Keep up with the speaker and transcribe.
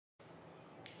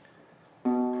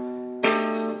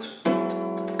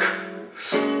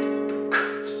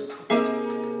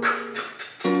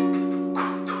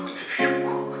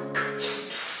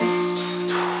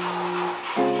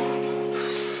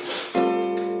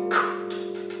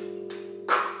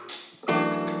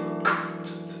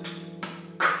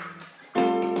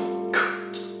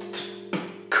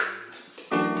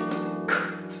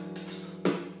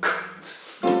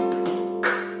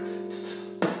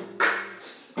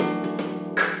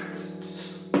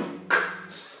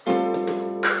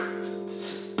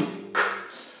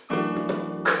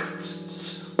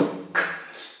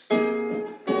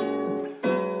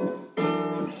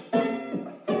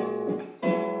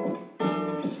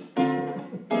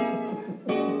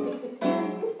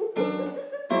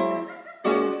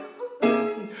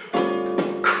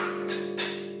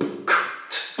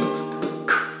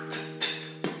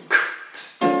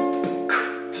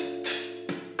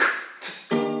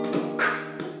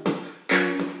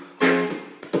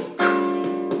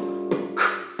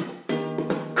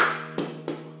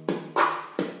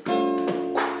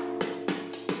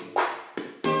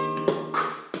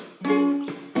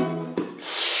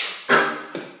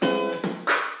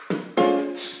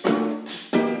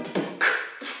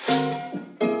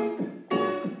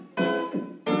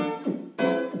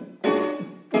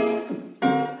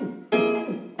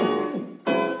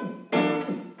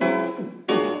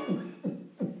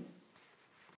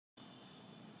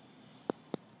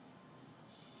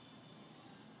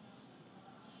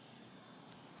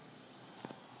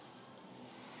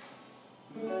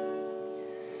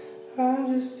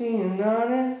I'm just being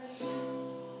honest,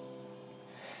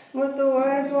 but the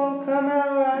words won't come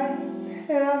out right,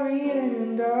 and I'm reading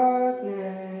in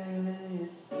darkness.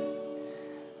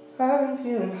 I've been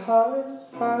feeling heartless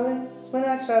when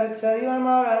I try to tell you I'm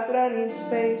alright, but I need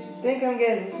space. You think I'm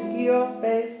getting sick of your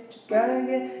face, but you gotta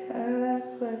get out of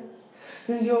that place.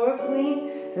 Cause you're a queen,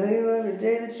 tell you every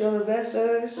day that you're the best I've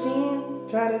ever seen.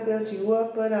 Try to build you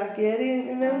up, but I get it.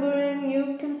 Remembering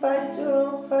you can fight your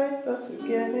own fight, but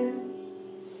forgetting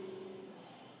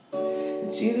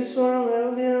that you just want a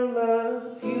little bit of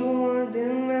love. You don't wanna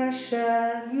dim my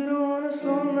shine, you don't wanna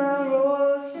slow my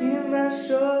roll, steal my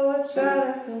show, I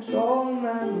try to control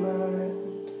my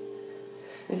mind.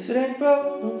 If it ain't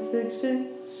broke, don't fix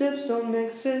it. Sips, don't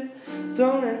mix it.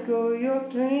 Don't let go of your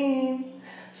dream.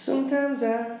 Sometimes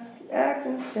I act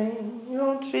insane. You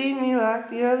don't treat me like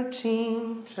the other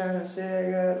team. Trying to say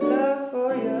I got love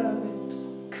for you.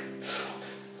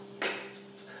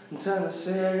 I'm trying to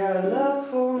say I got love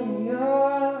for New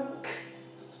York.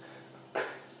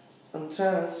 I'm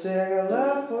trying to say I got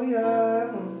love for you.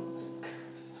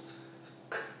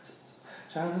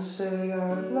 Trying to say I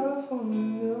got love for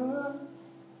New York.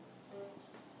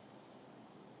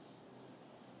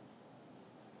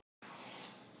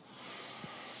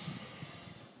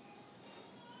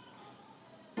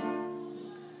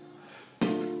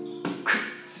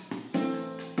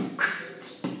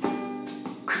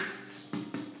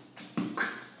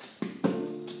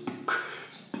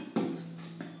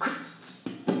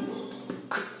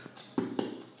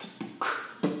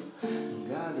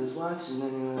 God is watching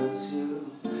and He loves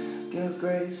you. Gives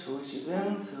grace for what you've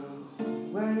been through.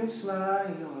 When you smile,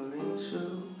 you know it ain't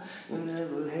true. You're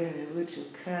level-headed with your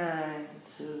kind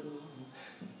too.